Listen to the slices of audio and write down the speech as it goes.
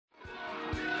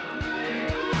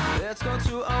Let's go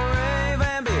to a rave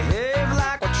and behave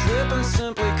like we're tripping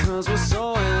simply cause we're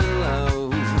so in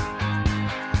love.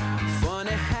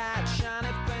 Funny hat,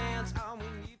 shiny pants, all we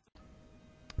need.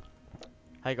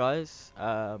 Hey guys,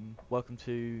 welcome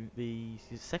to the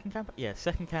second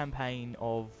campaign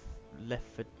of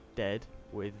Left4Dead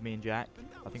with me and Jack.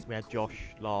 I think we had Josh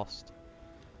last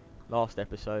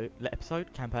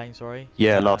campaign, sorry.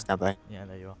 Yeah, last campaign. Yeah,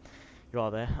 there you are. You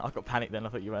are there. I got panicked then. I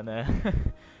thought you weren't there.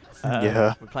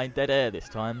 Yeah. We're playing Dead Air this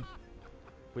time,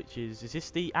 which is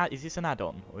this an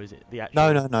add-on or is it the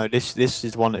actual? No. This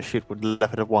is one that should with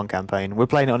Left 4 Dead 1 campaign. We're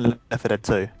playing it on Left 4 Dead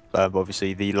 2.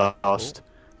 Obviously the last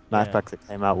match Yeah. pack that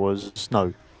came out was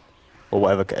Snow, or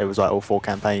whatever. It was like all 4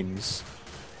 campaigns,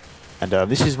 and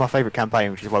this is my favourite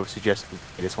campaign, which is why we suggested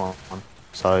this one.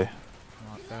 So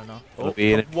Right, fair enough. it'll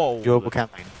be an enjoyable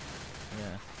campaign.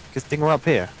 Yeah. Good thing we're up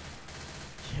here.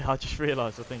 Yeah, I just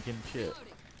realised. I'm thinking, shit.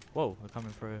 Whoa, they're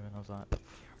coming through, and I was like,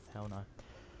 hell no.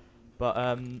 But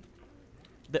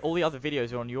all the other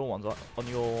videos are on your ones, on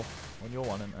your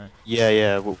one, aren't they?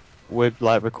 Yeah. We're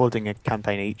like recording a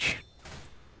campaign each.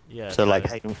 Yeah. So like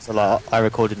I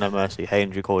recorded No Mercy,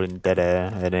 Haydn's recording Dead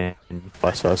Air, and then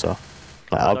vice versa.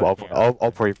 Like I'll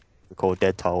probably record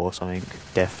Dead Toll or something.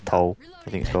 Death Toll, I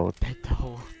think it's called. Dead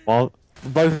Toll. Well,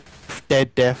 both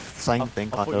dead, death, same thing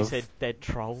I kind thought of. you said Dead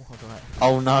Troll. I was like,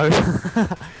 Oh no!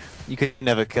 You could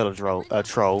never kill a troll.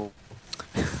 That's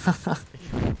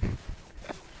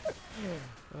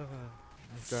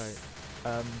great.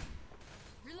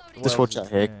 Just what watch else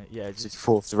out here. is- Yeah, If you just.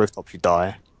 fall off the rooftop, you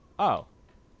die. Oh,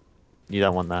 You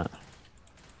don't want that. I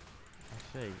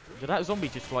see. Did that zombie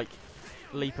just like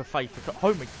leap of faith?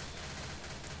 Oh my!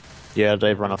 Yeah,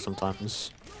 they run off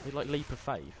sometimes. They like leap of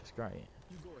faith. It's great.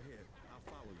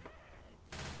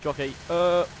 Jockey.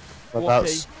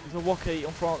 Whereabouts? There's a walkie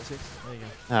on Francis. There you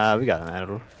go. We got an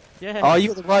arrow. Yeah. Oh, you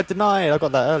got the ride denied. I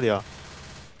got that earlier.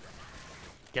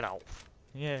 Get off.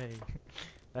 Yay.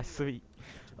 That's sweet.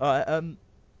 Alright,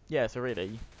 yeah, so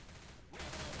really,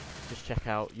 just check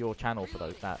out your channel for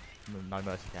that No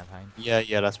Mercy campaign.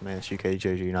 Yeah, that's me. It's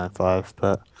UKJG95.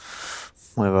 But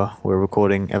whatever. We're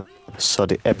recording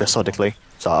episodically.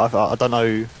 So I don't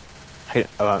know. Hayden,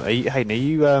 are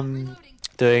you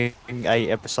doing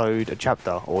a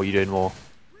chapter, or are you doing more?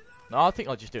 No, I think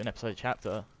I'll just do an episode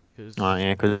chapter, because... Oh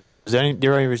yeah, because the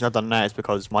only reason I've done that is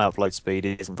because my upload speed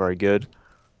isn't very good,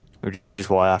 which is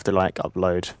why I have to like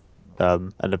upload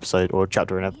an episode or a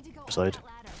chapter in an episode.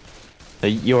 So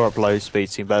your upload speed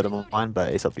seems better than mine,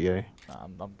 but it's up to you.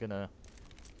 I'm gonna...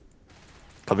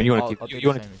 I mean, you want I'll to do keep the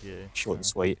it same as you. short and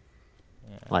sweet.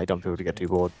 Yeah, Like, you don't want people to get too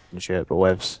bored and shit, but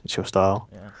whatever, it's your style.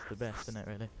 yeah, it's the best, isn't it,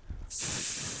 really?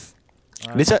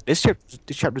 This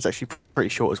chapter is actually pretty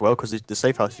short as well, because the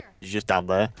safe house is just down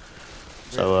there.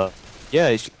 So yeah,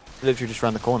 it's literally just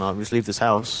around the corner. We just leave this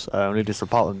house, leave this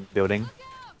apartment building,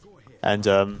 and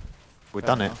we've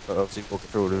done it. But obviously walking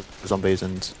through all the zombies,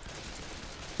 and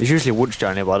there's usually a woods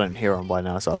down here, but I don't hear them by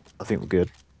now, so I think we're good.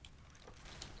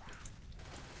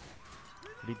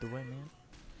 Lead the way, man.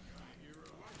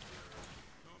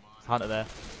 There's Hunter there.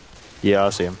 Yeah, I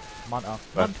see him. Hunter.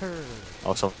 Right. Hunter!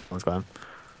 Oh, someone's got him.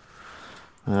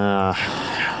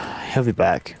 He'll be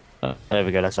back. There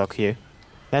we go. That's our cue.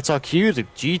 That's our cue. The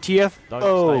GTF. Don't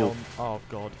stay on... Oh,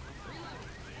 God.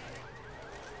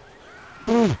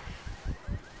 I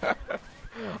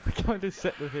kind of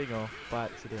set the thing off by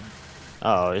accident.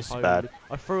 Oh, it's bad.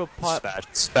 I threw a It's pipe. bad.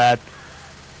 It's bad.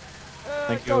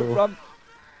 Thank Don't you. run.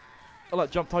 I like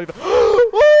jumped over.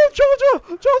 Oh, Charger!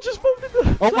 Charger spawned in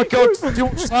the. Oh my god! Do you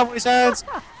want to slam on his hands?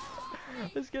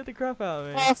 That scared the crap out of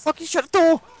me. Oh, fucking shut the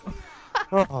door!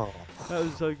 Oh. That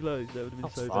was so close. That would have been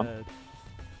That's so fun. bad.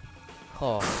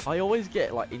 Oh, I always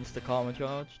get like insta karma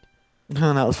charged.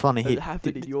 That was funny. It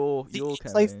happened in your did he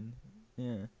campaign.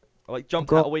 Yeah. I like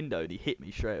jumped out a window and he hit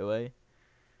me straight away.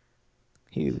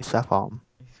 He slap arm.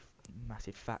 He's a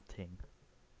massive fat thing.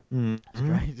 Mm. It's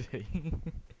crazy.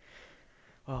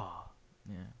 Oh,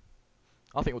 yeah.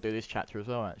 I think we'll do this chapter as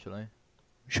well, actually.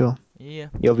 Sure. Yeah.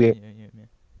 You'll be Yeah.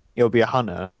 you'll be a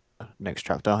hunter next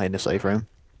chapter in the safe room.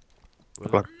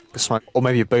 Will Like a smoke, or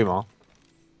maybe a boomer.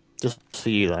 Just for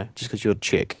you though, just because you're a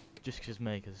chick. Just because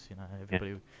me, because you know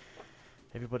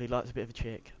everybody likes a bit of a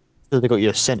chick. So they got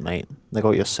your scent, mate. They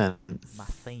got your scent. My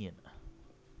thing.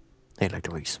 They like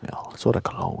the way you smell. It's what a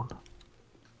cologne.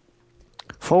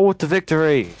 Forward to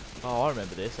victory. Oh, I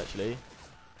remember this actually.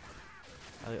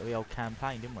 The old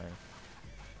campaign, didn't we?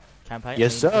 Campaign.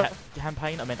 Yes, I mean, sir.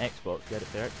 Campaign. I meant Xbox. You had it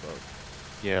for Xbox.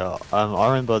 Yeah. I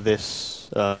remember this.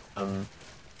 I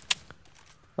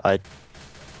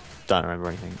don't remember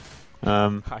anything. I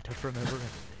don't remember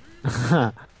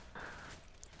anything.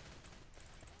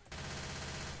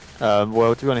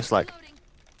 Well, to be honest, like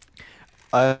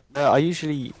I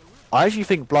actually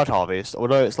think Blood Harvest,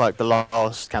 although it's like the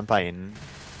last campaign,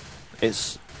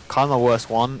 it's kind of the worst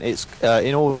one. It's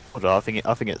in order. I think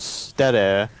it's Dead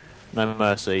Air, No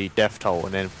Mercy, Death Toll,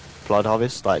 and then Blood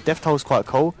Harvest. Like Death Toll's quite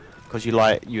cool because you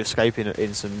escape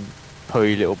in some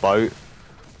pooey little boat.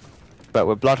 But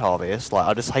with Blood Harvest, like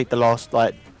I just hate the last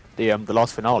the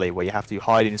last finale where you have to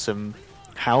hide in some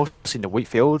house in the wheat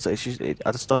fields. I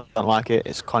just don't like it.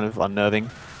 It's kind of unnerving.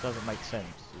 Doesn't make sense.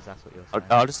 Is that what you're saying?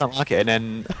 I just don't like it. And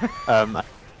then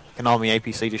an army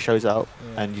APC just shows up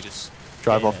and you just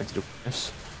drive off into the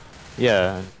wilderness.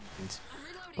 Yeah. And,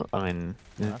 I mean,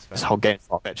 this whole game's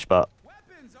far-fetched, but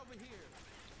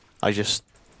I was just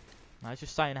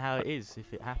saying how it is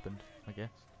if it happened, I guess.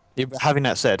 Yeah, but having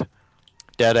that said,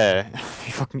 Dead Air,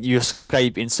 you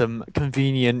escape in some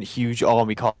convenient, huge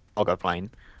army cargo plane.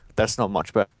 That's not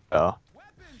much better. Fair.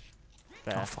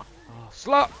 Oh, fuck. Oh,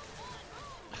 slut!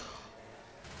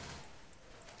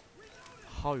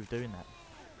 Ho doing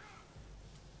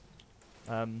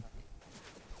that.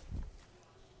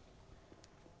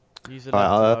 Use the left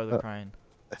to blow the crane.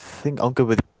 I think I'm good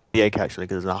with the AK actually,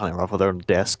 because there's a hunting rifle there on the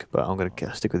desk, but I'm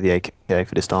gonna stick with the AK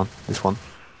for this one. This one. Do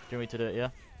you want me to do it? Yeah.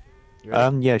 You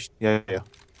ready? Yeah. Reload.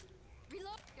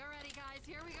 Get ready, guys.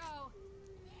 Here we go.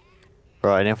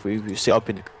 Right, and if we sit up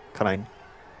in the crane,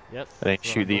 Yep. and then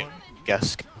shoot the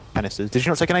gas canisters. Did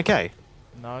you not take an AK?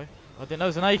 No, I didn't know it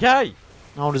was an AK.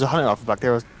 Oh, there's a hunting rifle back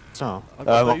there as well.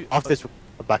 After this,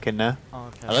 we're back in there. Oh,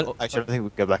 okay. I don't think we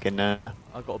can go back in there.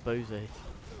 I got a boozy.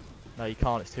 No, you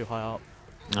can't. It's too high up.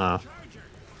 No.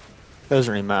 It doesn't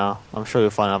really matter. I'm sure you'll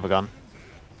find another gun.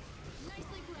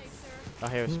 I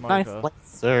hear a Nice smoker. place,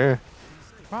 sir.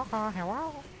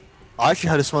 I actually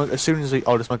heard a smoke as soon as the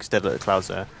smoker's dead. Like the clouds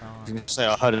there. Oh. I was gonna say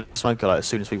I heard a smoker like as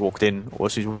soon as we walked in, or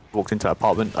as soon as we walked into that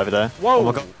apartment over there. Whoa! Oh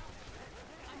my god!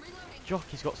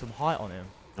 Jockey's got some height on him.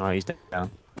 Alright, he's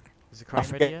down. Is the I crane ready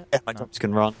forget yet? how No. jumps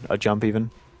can run. I jump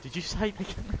even. Did you say they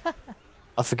can?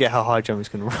 I forget how high jumpers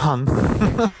can run.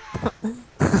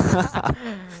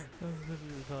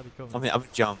 I mean, I'm a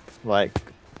jump. Like,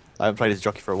 I haven't played as a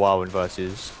jockey for a while in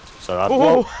versus, so I.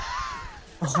 Oh!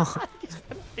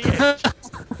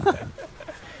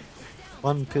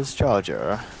 One piss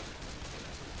charger.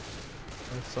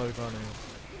 That's so funny.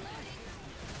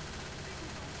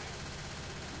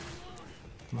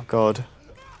 Oh my god.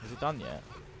 Is it done yet?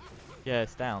 Yeah,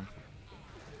 it's down.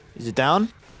 Is it down?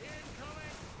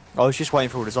 I was just waiting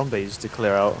for all the zombies to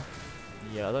clear out.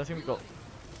 Yeah, I don't think we got.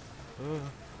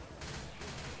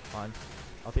 Fine.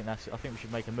 I think we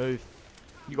should make a move.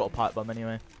 You got a pipe bomb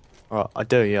anyway. Right, I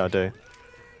do. Yeah, I do.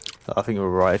 I think we're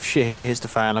right. If shit hits the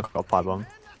fan, I've got a pipe bomb.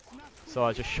 So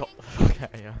I just shot the fuck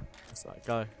out of you. It's like,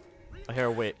 go. I hear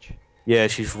a witch. Yeah,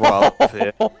 she's right up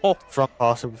here. Front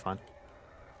pass, will be fine.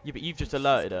 Yeah, but you've just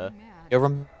alerted her. Yeah,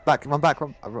 run back, run back,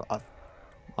 run. Oh,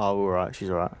 alright, she's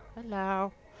alright.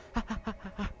 Hello.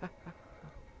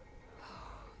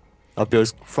 I feel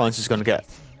France is gonna get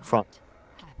front.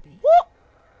 What?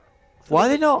 Why are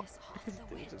they not?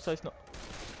 So it's not.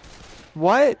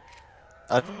 Why?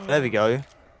 There we go.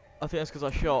 I think that's because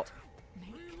I shot.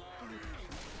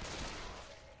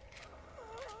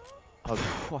 I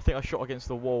think I shot against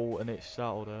the wall and it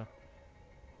startled her.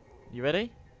 You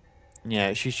ready?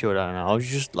 Yeah, she's chilled out now. I was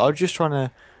just trying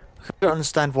to. I couldn't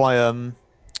understand why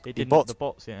It didn't. bots- The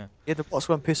bots, yeah. yeah, the bots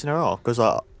weren't pissing her off because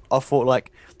I thought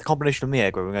like the combination of me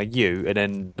aggroing you and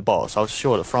then the bots. I was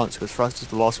sure that France, because France is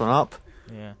the last one up.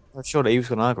 Yeah. I was sure that he was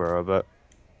gonna aggro her, but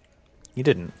he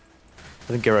didn't.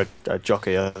 I think you're a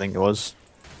jockey. I think it was.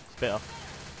 Spitter.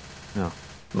 No,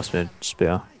 must have been a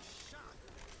spear.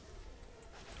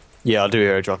 Yeah, I do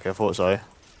hear a jockey. I thought so.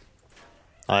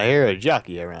 I hear a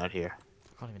jockey around here.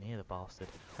 I can't even hear the bastard.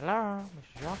 Hello,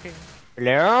 Mr. Jockey.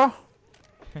 Hello?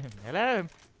 Hello,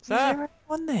 Is there sir.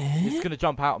 anyone there? He's gonna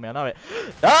jump out at me. I know it.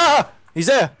 Ah! He's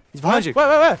there! He's behind you!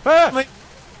 Wait! Wait.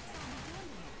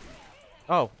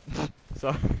 Oh,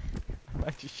 sorry.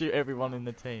 I just shoot everyone in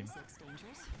the team.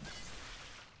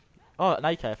 Oh, an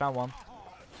AK. I found one.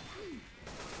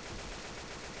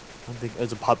 I think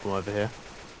there's a pipe bomb over here.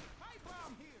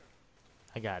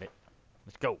 I got it.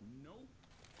 Let's go.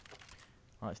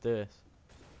 Right, let's do this.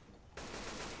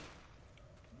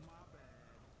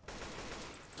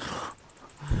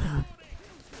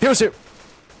 Here's it!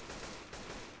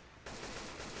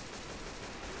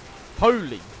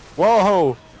 Holy!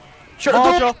 Whoa! Shut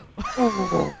the door!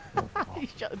 Charger! He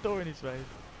shut the door in his face.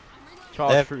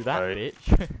 Charge There through we that go.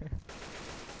 bitch.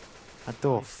 That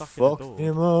door He's stuck in the fucked door.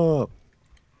 him up.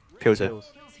 Pills it.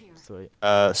 Kills. Sweet.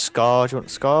 Scar, do you want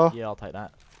the Scar? Yeah, I'll take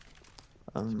that.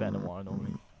 It's better than what I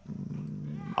normally.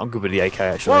 I'm good with the AK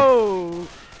actually. Whoa!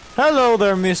 Hello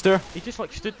there, mister. He just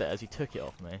like stood there as he took it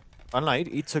off me. I know,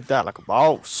 he took that like a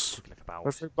boss. Took it like a bounce.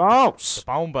 Perfect boss. The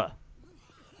bomber.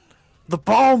 The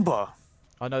bomber.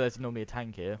 I know there's normally a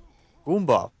tank here.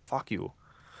 Goomba. Fuck you.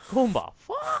 Bomber.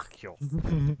 Fuck you.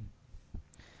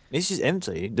 This is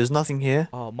empty. There's nothing here.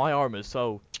 Oh, my armor's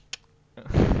so.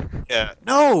 Yeah.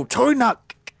 No, try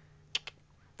not.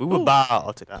 Boomer Ooh. bow.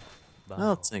 I'll take that. Wow.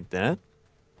 I'll take that.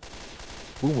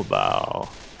 Boomer bow.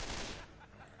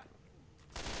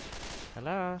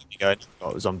 Hello. You go.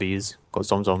 Got zombies. Got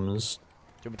zomzoms.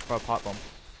 Do you want me to throw a pipe bomb?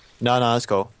 No, let's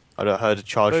go. I heard a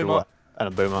charge Boom up. and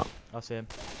a boom up. I see him.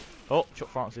 Oh, shot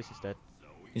Francis is dead.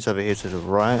 He's over here to the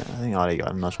right. I think I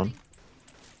got him. Nice one.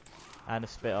 And a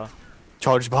spitter.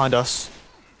 Charge behind us.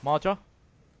 Marja?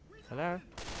 Hello?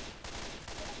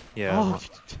 Yeah. Oh,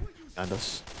 Behind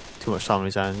us. Too much time on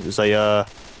his hands. There's a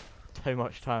too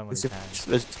much time on his hands.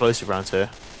 there's explosive round here.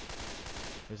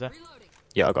 Is there?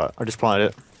 Yeah, I got it. I just planted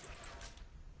it.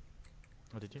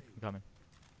 Oh, did you? I'm coming.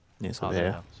 Yeah, it's Oh, over there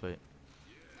here. we are. Sweet.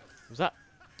 Was that?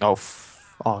 Oh,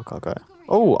 oh, I got it.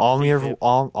 Oh, Keep it.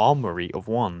 armory of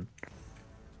one.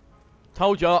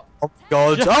 Told ya! Oh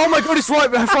god! Oh my god! It's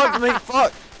right in front of me!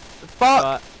 Fuck! Fuck!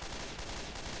 Right,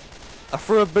 I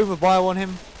threw a boomer bio on him.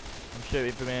 I'm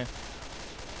shooting from here.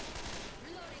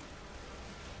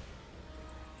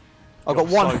 I got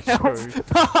You're one so health. screwed.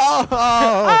 oh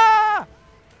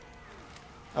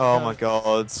Ah! my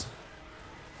god!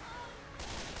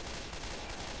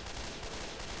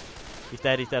 He's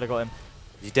dead, I got him.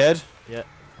 Is he dead? Yeah,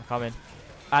 I'm coming.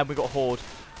 And we got a horde.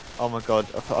 Oh my god!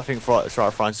 I think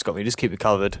Francis got me. Just keep me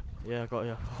covered. Yeah, I got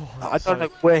you. Oh, I don't know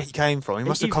where he came from. He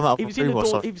must have come out He from was in the room or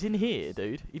door. something. He was in here,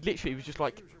 dude. He was just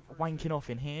like wanking off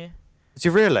in here. Did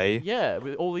you really? Yeah,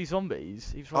 with all these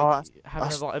zombies. He was Oh, like I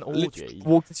having like an literally orgy.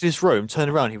 walked into this room,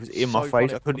 turned around, he was in my So face.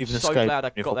 funny. I couldn't even I'm so escape. glad I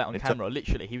got that on It's- camera.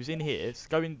 Literally, he was in here.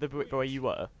 Go in the where you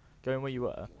were. Go in where you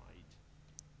were.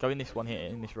 Go in this one here,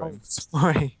 in this Oh, room.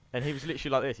 sorry. And he was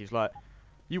literally like this. He was like,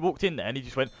 you walked in there and he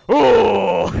just went,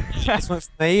 oh! This went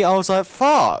for me. I was like,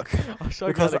 fuck. I'm so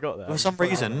Because glad I got that. for some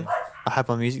reason, I had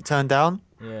my music turned down.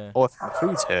 Yeah. Oh, my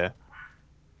food's here.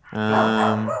 Is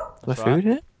my That's right. food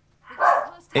here?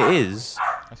 It is.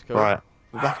 That's cool. Right.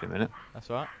 We're back in a minute. That's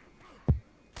right.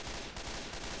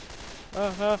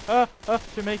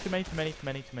 Too many.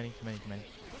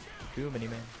 Too many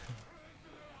men.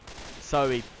 So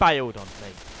he bailed on me.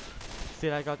 See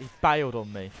that guy? He bailed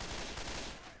on me.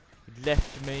 He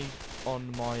left me on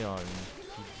my own.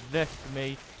 He left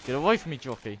me. Get away from me,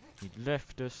 jockey. He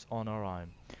left us on our own.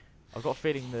 I've got a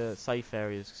feeling the safe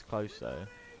area's close though.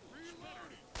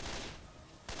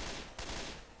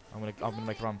 I'm gonna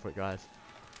make a run for it, guys.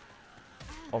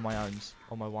 On my owns,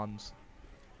 on my ones.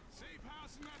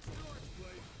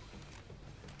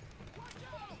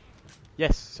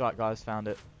 Yes, it's alright guys, found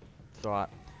it. It's alright.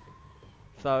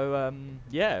 So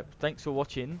yeah, thanks for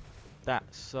watching.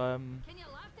 That's Can you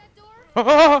lock that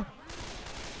door?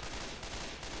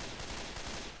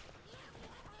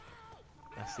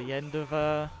 that's the end of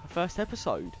the first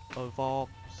episode of our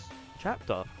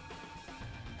chapter.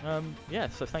 Yeah,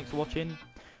 so thanks for watching.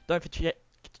 Don't forget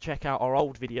to check out our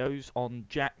old videos on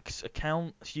Jack's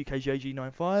account, it's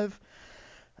UKJG95.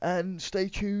 And stay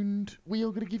tuned, we are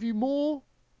going to give you more.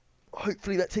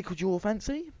 Hopefully that tickled your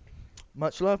fancy.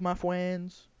 Much love, my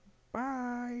friends.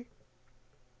 Bye.